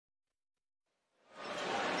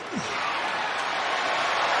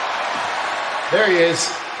There he is.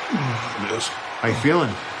 Yes. How you feeling?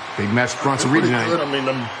 Big match with Bronson Reed tonight. Good. I mean,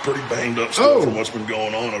 I'm pretty banged up still from what's been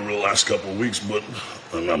going on over the last couple of weeks, but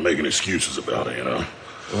I'm not making excuses about it, you know?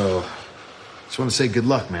 Well, just want to say good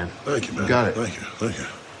luck, man. Thank you, man. You got it. Thank you.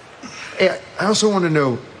 Hey, I also want to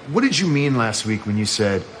know, what did you mean last week when you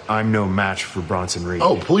said, I'm no match for Bronson Reed?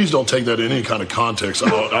 Oh, please don't take that in any kind of context.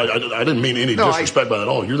 I didn't mean any disrespect by that at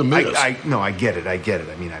all. You're the Miz. I get it.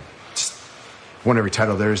 I mean, I just won every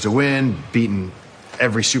title there is to win, beaten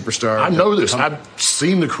every superstar. I know this. I've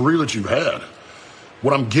seen the career that you've had.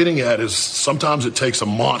 What I'm getting at is sometimes it takes a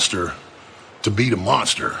monster to beat a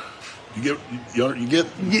monster. You get?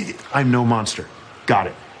 I'm no monster. Got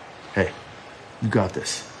it. Hey, you got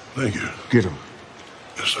this. Thank you. Get him.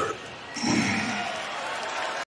 Yes, sir.